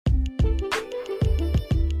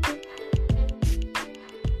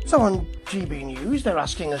So on GB News, they're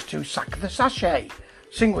asking us to sack the sachet,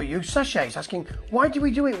 single-use sachets, asking, why do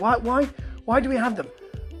we do it? Why do we have them?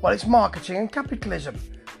 Well, it's marketing and capitalism,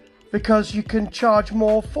 because you can charge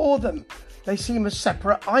more for them. They seem a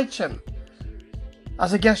separate item.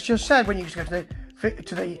 As the guest just said, when you used to go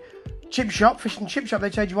to the chip shop, fish and chip shop,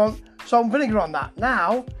 they said you want salt and vinegar on that.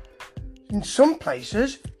 Now, in some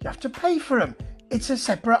places, you have to pay for them. It's a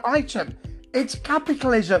separate item. It's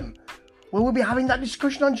capitalism. Will we be having that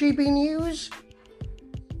discussion on GB News?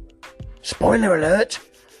 Spoiler alert.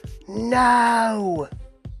 No.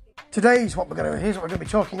 Here's what we're going to be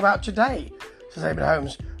talking about today, says Eamonn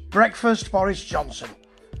Holmes. Breakfast Boris Johnson.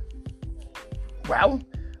 Well,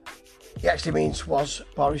 he actually means, was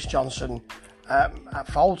Boris Johnson at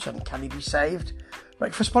fault, and can he be saved?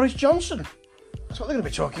 Breakfast Boris Johnson. That's what they're going to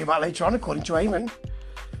be talking about later on, according to Eamonn.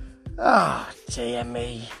 Ah, dear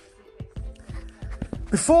me.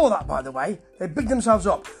 Before that, by the way, they bigged themselves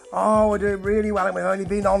up. Oh, we're doing really well and we've only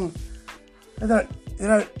been on... They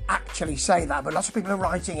don't actually say that, but lots of people are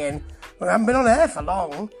writing in. We haven't been on air for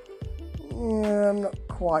long. I'm not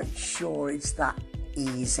quite sure it's that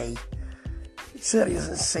easy. It certainly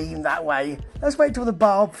doesn't seem that way. Let's wait till the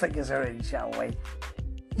Barb figures are in, shall we?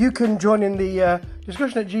 You can join in the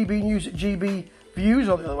discussion at GB News at GB Views,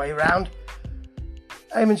 or the other way around.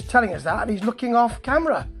 Eamonn's telling us that, and he's looking off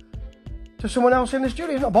camera to someone else in the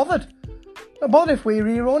studio. He's not bothered. Not bothered if we're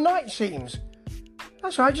here all night, it seems.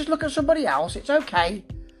 That's right, just look at somebody else. It's okay.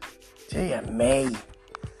 Dear me.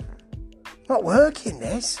 Not working,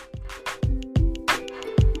 this.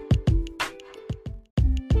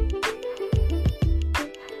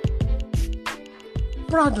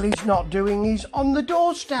 Bradley's not doing his on the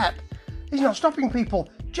doorstep. He's not stopping people,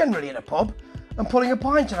 generally in a pub, and pulling a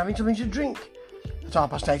pint and having something to drink at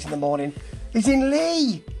 8:30 in the morning. He's in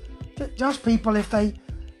Lee. Does people if they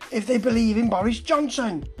believe in Boris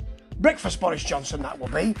Johnson. Breakfast Boris Johnson, that will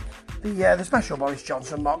be. The special Boris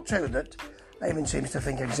Johnson Mark II that Eamon seems to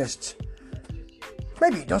think exists.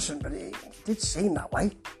 Maybe it doesn't, but it did seem that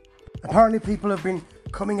way. Apparently people have been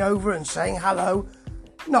coming over and saying hello.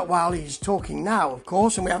 Not while he's talking now, of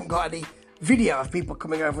course, and we haven't got any video of people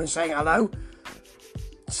coming over and saying hello.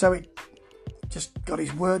 So it just got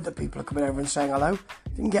his word that people are coming over and saying hello.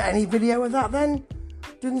 Didn't get any video of that then.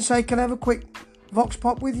 Didn't say, can I have a quick vox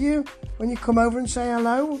pop with you when you come over and say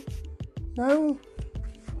hello? No?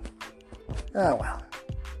 Oh well.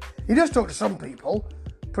 He does talk to some people,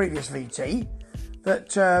 previous VT,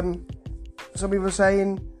 that some people are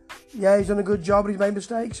saying, yeah, he's done a good job, but he's made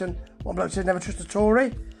mistakes, and one bloke said never trust a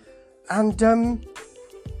Tory. And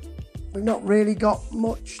we've not really got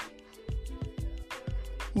much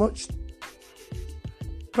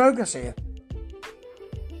progress here.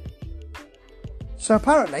 So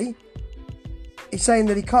apparently, he's saying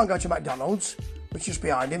that he can't go to McDonald's, which is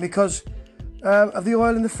behind him, because of the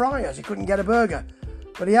oil in the fryers. He couldn't get a burger.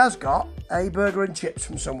 But he has got a burger and chips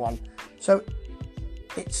from someone. So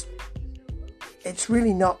it's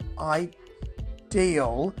really not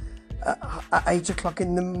ideal at 8 o'clock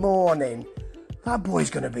in the morning. That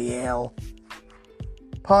boy's going to be ill.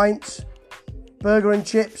 Pints, burger and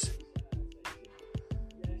chips.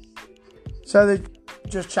 So they're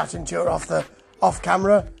just chatting to her off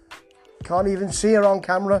camera. Can't even see her on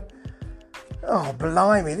camera. Oh,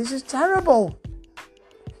 blimey, this is terrible.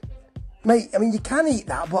 Mate, I mean, you can eat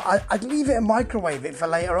that, but I'd leave it and microwave it for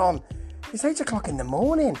later on. It's 8 o'clock in the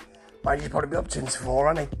morning. Mind, he's probably been up since 4,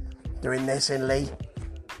 hasn't he? Doing this in Lee.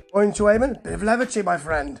 Going to Eamon, bit of levity, my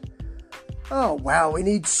friend. Oh, well, we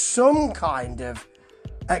need some kind of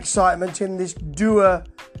excitement in this doer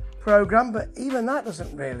programme, but even that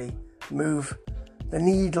doesn't really move the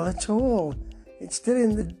needle at all. It's still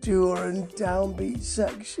in the doer and downbeat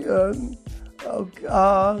section. Oh,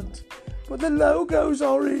 God. But the logo's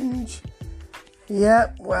orange.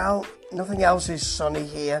 Yeah, well, nothing else is sunny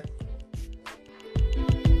here.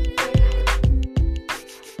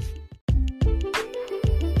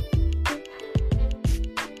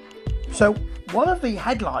 So, one of the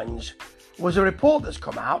headlines was a report that's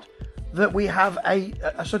come out that we have a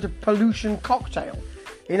sort of pollution cocktail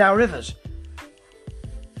in our rivers.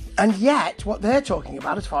 And yet, what they're talking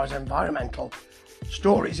about as far as environmental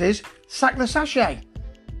stories is sack the sachet.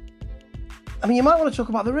 I mean, you might want to talk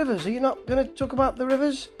about the rivers. Are you not going to talk about the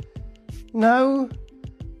rivers? No?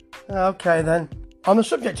 Okay, then. On the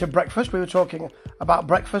subject of breakfast, we were talking about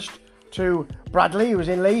breakfast to Bradley, who was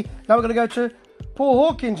in Lee. Now we're going to go to Paul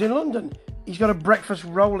Hawkins in London. He's got a breakfast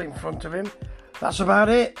roll in front of him. That's about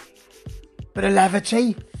it. Bit of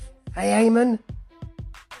levity. Hey, Eamon.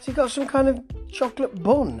 Has he got some kind of chocolate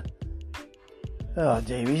bun? Oh,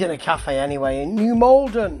 dear. He's in a cafe anyway in New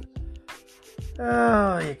Malden.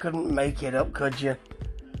 Oh, you couldn't make it up, could you?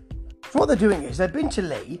 So what they're doing is they've been to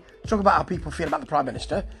Leigh to talk about how people feel about the Prime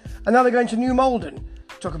Minister, and now they're going to New Malden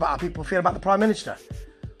to talk about how people feel about the Prime Minister.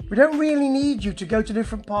 We don't really need you to go to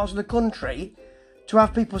different parts of the country to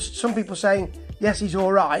have some people saying, yes, he's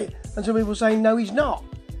all right, and some people saying, no, he's not.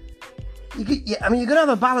 You're going to have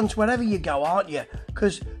a balance wherever you go, aren't you?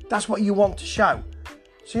 Because that's what you want to show.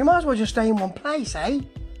 So you might as well just stay in one place, eh?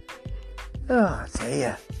 Oh,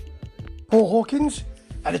 dear. Paul Hawkins,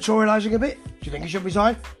 editorialising a bit. Do you think he should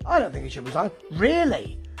resign? I don't think he should resign.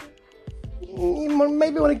 Really? You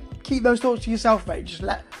maybe want to keep those thoughts to yourself, mate. Just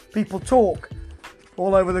let people talk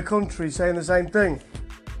all over the country saying the same thing.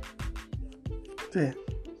 Dear.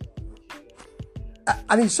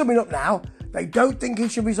 And he's summing up now. They don't think he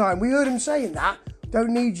should resign. We heard him saying that.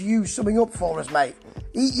 Don't need you summing up for us, mate.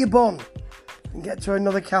 Eat your bun and get to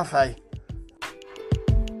another cafe.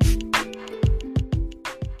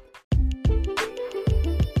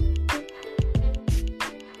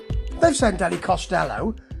 They've sent Ellie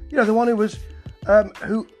Costello, you know, the one who was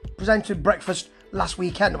who presented breakfast last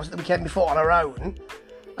weekend, or was it the weekend before, on her own,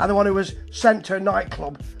 and the one who was sent to a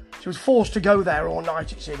nightclub. She was forced to go there all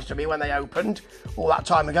night, it seems to me, when they opened all that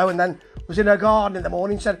time ago, and then was in her garden in the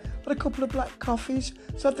morning, said, "Got a couple of black coffees,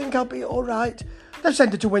 so I think I'll be all right." They've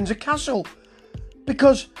sent her to Windsor Castle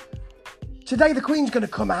because today the Queen's going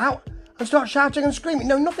to come out and start shouting and screaming.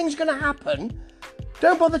 No, nothing's going to happen.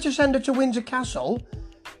 Don't bother to send her to Windsor Castle.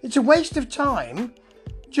 It's a waste of time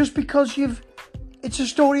just because it's a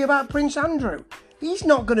story about Prince Andrew. He's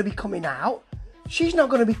not going to be coming out. She's not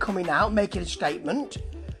going to be coming out making a statement.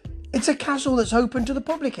 It's a castle that's open to the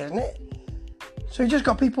public, isn't it? So you just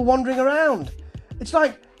got people wandering around. It's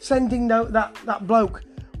like sending that bloke,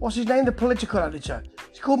 what's his name, the political editor.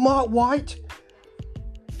 He's called Mark White,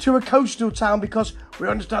 to a coastal town because we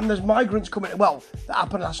understand there's migrants coming. Well, that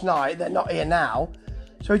happened last night. They're not here now.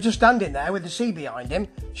 So he's just standing there with the sea behind him.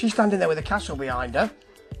 She's standing there with the castle behind her.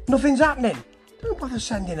 Nothing's happening. Don't bother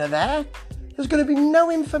sending her there. There's going to be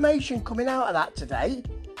no information coming out of that today.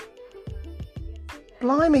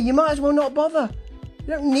 Blimey, you might as well not bother. You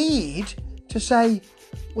don't need to say,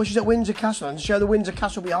 well, she's at Windsor Castle and show the Windsor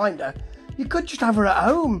Castle behind her. You could just have her at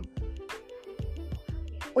home.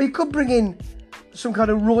 Or you could bring in some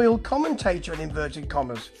kind of royal commentator in inverted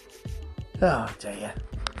commas. Oh, dear.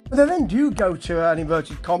 But they then do go to an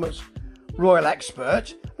inverted commas royal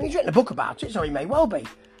expert. I mean, he's written a book about it, so he may well be.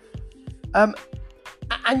 And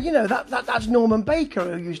you know, that's Norman Baker,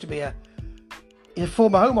 who used to be a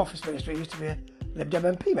former Home Office Minister. He used to be a Lib Dem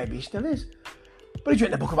MP, maybe he still is. But he's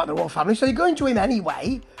written a book about the royal family, so you're going to him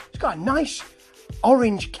anyway. He's got a nice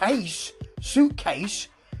orange suitcase,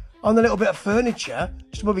 on the little bit of furniture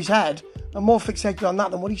just above his head, and more fixated on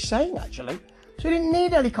that than what he's saying, actually. So he didn't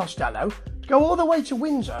need Ellie Costello to go all the way to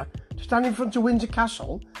Windsor to stand in front of Windsor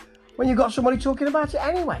Castle when you've got somebody talking about it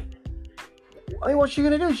anyway. I mean, what's she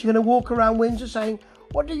going to do? She's going to walk around Windsor saying,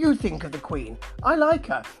 "What do you think of the Queen? I like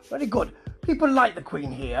her. Very good. People like the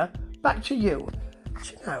Queen here. Back to you."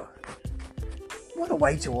 But, you know, what a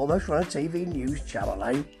way to almost run a TV news channel,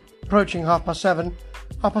 eh? Approaching 7:30.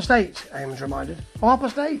 8:30, Ames reminded. Oh,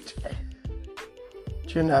 8:30.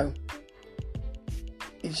 Do you know?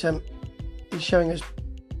 He's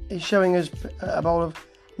showing us a bowl of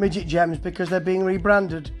midget gems because they're being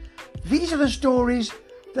rebranded. These are the stories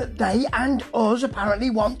that they and us apparently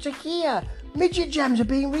want to hear. Midget gems are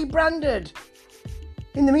being rebranded.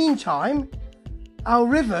 In the meantime, our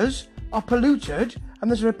rivers are polluted,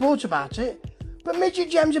 and there's a report about it, but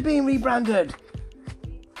midget gems are being rebranded.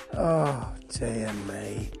 Oh, dear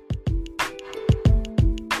me.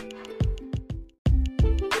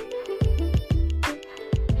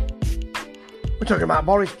 We're talking about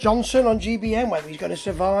Boris Johnson on GBN, whether he's going to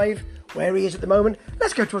survive where he is at the moment.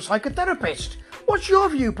 Let's go to a psychotherapist. What's your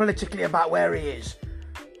view politically about where he is?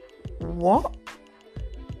 What?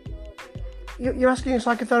 You're asking a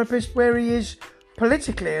psychotherapist where he is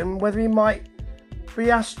politically and whether he might be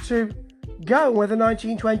asked to go, whether the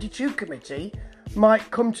 1922 committee might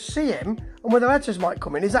come to see him, and whether letters might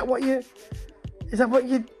come in. Is that what you're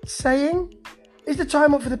saying? Is the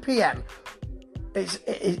time up for the PM? Is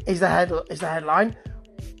the headline?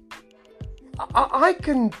 I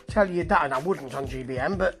can tell you that, and I wouldn't on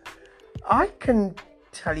GBM, but I can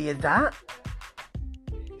tell you that.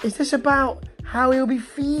 Is this about how he'll be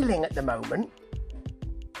feeling at the moment?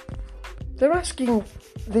 They're asking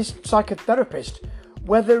this psychotherapist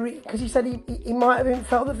whether, because he said he might have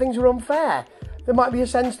felt that things were unfair. There might be a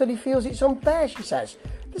sense that he feels it's unfair, she says.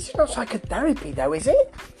 This is not psychotherapy, though, is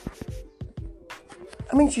it?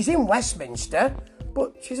 I mean, she's in Westminster,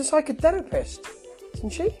 but she's a psychotherapist, isn't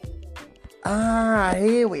she?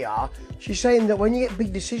 Here we are. She's saying that when you get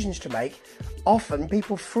big decisions to make, often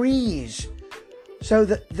people freeze so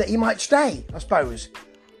that you might stay, I suppose.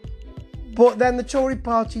 But then the Tory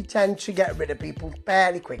party tend to get rid of people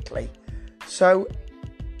fairly quickly. So,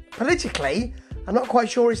 politically, I'm not quite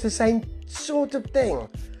sure it's the same sort of thing.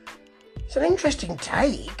 It's an interesting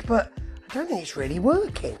take, but I don't think it's really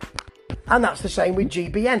working. And that's the same with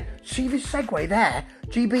GBN. See this segue there?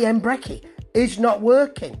 GBN Brekkie is not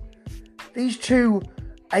working. These two,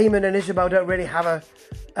 Eamon and Isabel, don't really have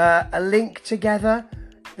a link together.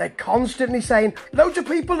 They're constantly saying, loads of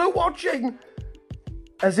people are watching,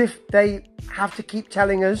 as if they have to keep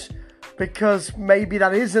telling us, because maybe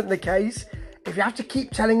that isn't the case. If you have to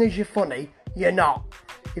keep telling us you're funny, you're not.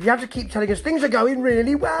 If you have to keep telling us things are going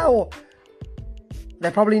really well,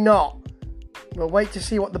 they're probably not. We'll wait to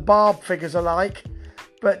see what the Barb figures are like.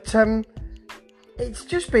 But it's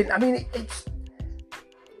just been,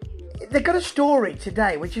 they've got a story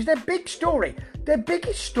today, which is their big story, their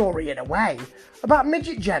biggest story in a way, about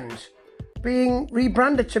midget gems being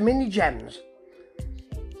rebranded to mini gems.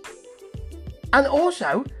 And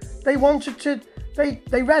also, they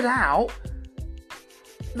read out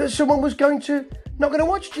that someone was not going to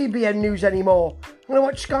watch GBN News anymore. I'm going to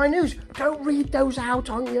watch Sky News. Don't read those out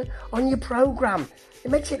on your programme.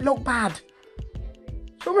 It makes it look bad.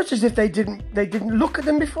 It's almost as if they didn't look at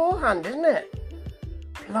them beforehand, isn't it?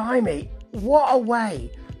 Blimey, what a way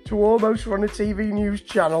to almost run a TV news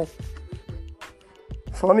channel.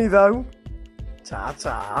 Funny though.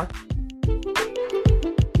 Ta-ta.